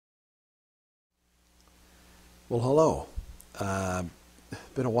Well, hello.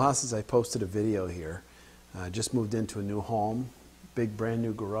 Been a while since I posted a video here. Just moved into a new home, big brand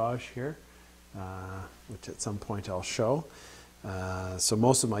new garage here, which at some point I'll show. So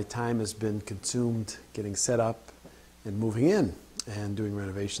most of my time has been consumed getting set up and moving in and doing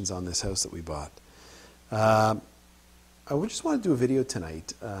renovations on this house that we bought. I just want to do a video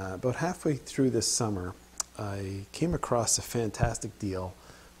tonight. About halfway through this summer, I came across a fantastic deal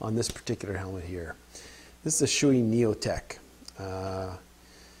on this particular helmet here. This is a Shoei Neotec. And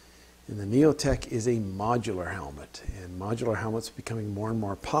the Neotec is a modular helmet, and modular helmets are becoming more and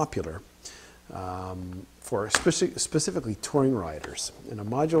more popular for specifically touring riders. And a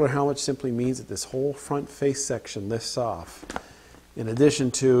modular helmet simply means that this whole front face section lifts off. In addition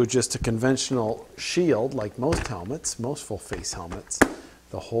to just a conventional shield, like most helmets, most full face helmets,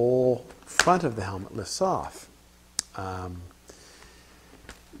 the whole front of the helmet lifts off.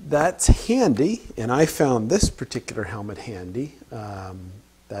 That's handy, and I found this particular helmet handy,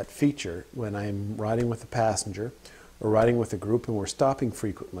 that feature, when I'm riding with a passenger or riding with a group and we're stopping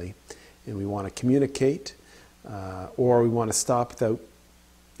frequently and we want to communicate, or we want to stop without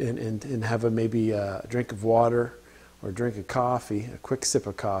and have maybe a drink of water or a drink of coffee, a quick sip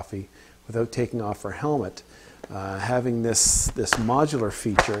of coffee, without taking off our helmet. Having this modular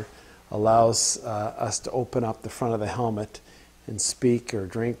feature allows us to open up the front of the helmet and speak or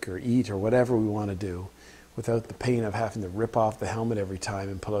drink or eat or whatever we want to do without the pain of having to rip off the helmet every time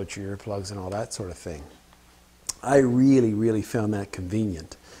and pull out your earplugs and all that sort of thing. I really found that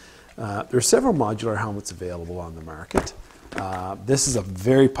convenient. There are several modular helmets available on the market. This is a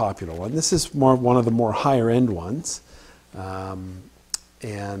very popular one. This is one of the more higher end ones.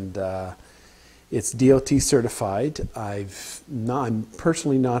 It's DOT certified. I'm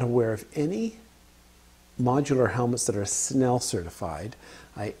personally not aware of any modular helmets that are Snell certified.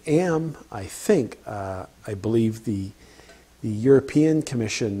 I believe the European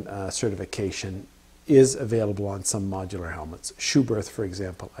Commission certification is available on some modular helmets. Schuberth, for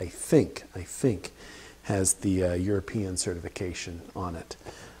example, I think has the European certification on it.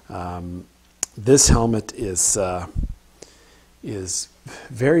 This helmet is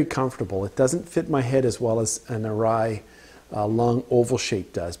very comfortable. It doesn't fit my head as well as an Arai long oval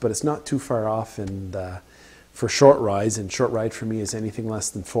shape does, but it's not too far off. And for short rides, and short ride for me is anything less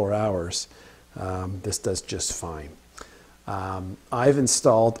than 4 hours, this does just fine. I've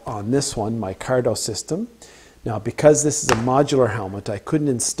installed on this one my Cardo system. Now, because this is a modular helmet, I couldn't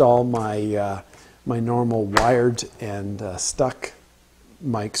install my my normal wired and stuck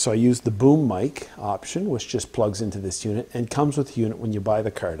mic, so I used the boom mic option, which just plugs into this unit and comes with the unit when you buy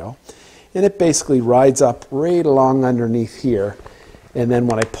the Cardo. And it basically rides up right along underneath here. And then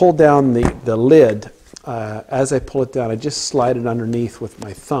when I pull down the lid, as I pull it down, I just slide it underneath with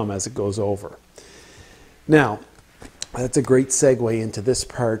my thumb as it goes over. Now, that's a great segue into this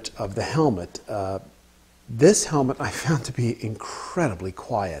part of the helmet. This helmet I found to be incredibly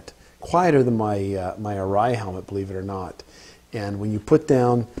quiet, quieter than my Arai helmet, believe it or not. And when you put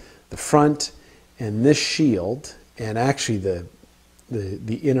down the front and this shield, and actually the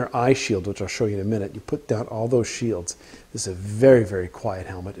inner eye shield, which I'll show you in a minute, you put down all those shields. This is a very quiet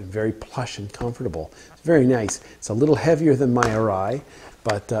helmet and very plush and comfortable. It's very nice. It's a little heavier than my Arai,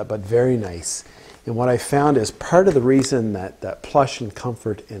 but very nice. And what I found is part of the reason that plush and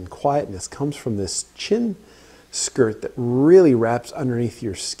comfort and quietness comes from this chin skirt that really wraps underneath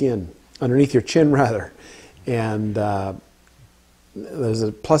your skin, underneath your chin rather. And there's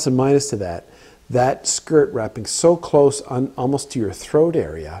a plus and minus to that. That skirt wrapping so close almost to your throat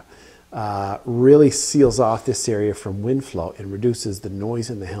area really seals off this area from wind flow and reduces the noise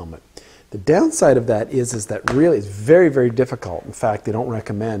in the helmet. The downside of that is that really it's very difficult. In fact, they don't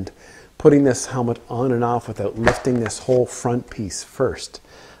recommend putting this helmet on and off without lifting this whole front piece first,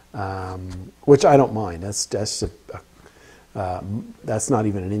 which I don't mind. That's not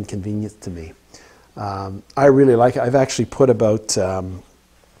even an inconvenience to me. I really like it. I've actually put about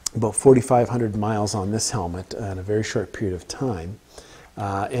 4,500 miles on this helmet in a very short period of time,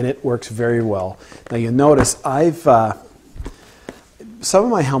 and it works very well. Now you'll notice some of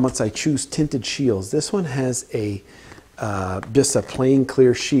my helmets I choose tinted shields. This one has just a plain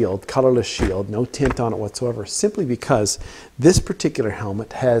clear shield, colorless shield, no tint on it whatsoever, simply because this particular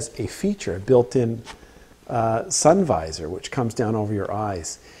helmet has a feature, a built-in sun visor, which comes down over your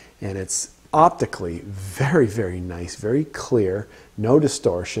eyes, and it's optically very nice, very clear, no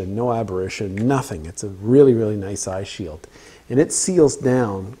distortion, no aberration, nothing. It's a really nice eye shield, and it seals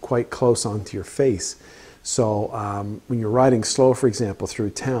down quite close onto your face. So when you're riding slow, for example,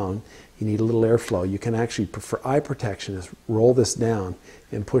 through town, you need a little airflow, you can actually, for eye protection, is roll this down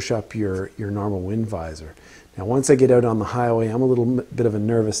and push up your normal wind visor. Now once I get out on the highway, I'm a little bit of a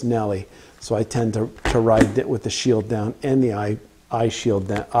nervous Nelly, so I tend to ride it with the shield down and the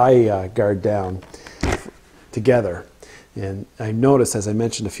eye guard down together. And I noticed, as I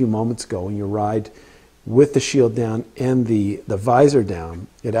mentioned a few moments ago, when you ride with the shield down and the visor down,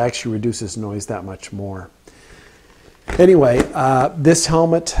 it actually reduces noise that much more. Anyway, this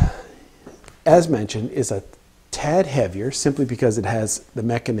helmet, as mentioned, is a tad heavier simply because it has the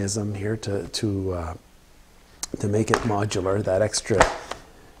mechanism here to make it modular. That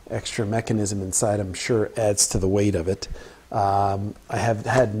extra mechanism inside, I'm sure, adds to the weight of it. I have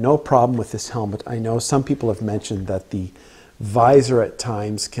had no problem with this helmet. I know some people have mentioned that the visor at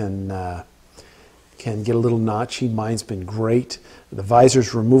times can get a little notchy. Mine's been great. The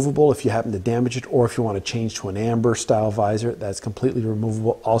visor's removable if you happen to damage it, or if you want to change to an amber style visor, that's completely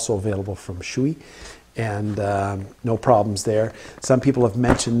removable, also available from Shoei, and no problems there. Some people have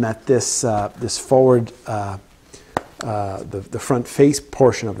mentioned that this forward, the front face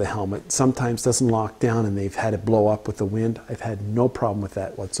portion of the helmet sometimes doesn't lock down and they've had it blow up with the wind. I've had no problem with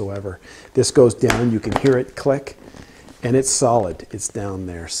that whatsoever. This goes down, you can hear it click, and it's solid. It's down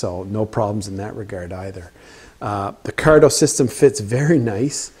there, so no problems in that regard either. The Cardo system fits very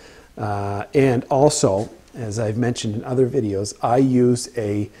nice, and also, as I've mentioned in other videos, I use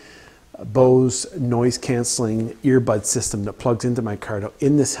a Bose noise cancelling earbud system that plugs into my Cardo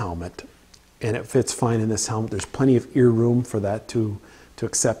in this helmet, and it fits fine in this helmet. There's plenty of ear room for that to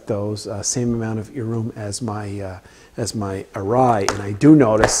accept those. Same amount of ear room as my Arai, and I do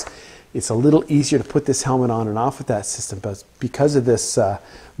notice it's a little easier to put this helmet on and off with that system, but because of this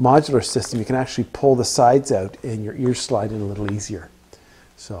modular system, you can actually pull the sides out and your ears slide in a little easier.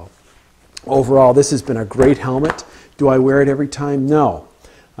 So overall, this has been a great helmet. Do I wear it every time? No.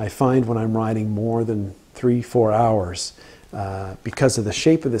 I find when I'm riding more than 3-4 hours, because of the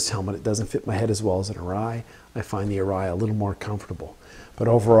shape of this helmet, it doesn't fit my head as well as an Arai. I find the Arai a little more comfortable. But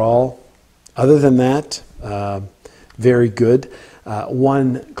overall, other than that, very good.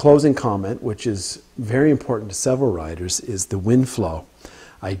 One closing comment, which is very important to several riders, is the wind flow.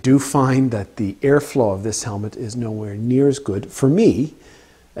 I do find that the airflow of this helmet is nowhere near as good for me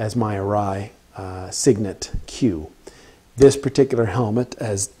as my Arai Signet Q. This particular helmet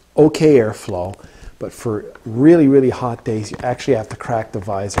has okay airflow, but for really, really hot days, you actually have to crack the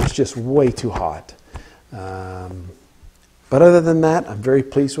visor. It's just way too hot. But other than that, I'm very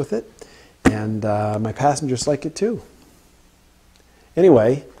pleased with it, and my passengers like it too.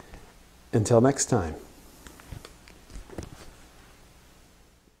 Anyway, until next time.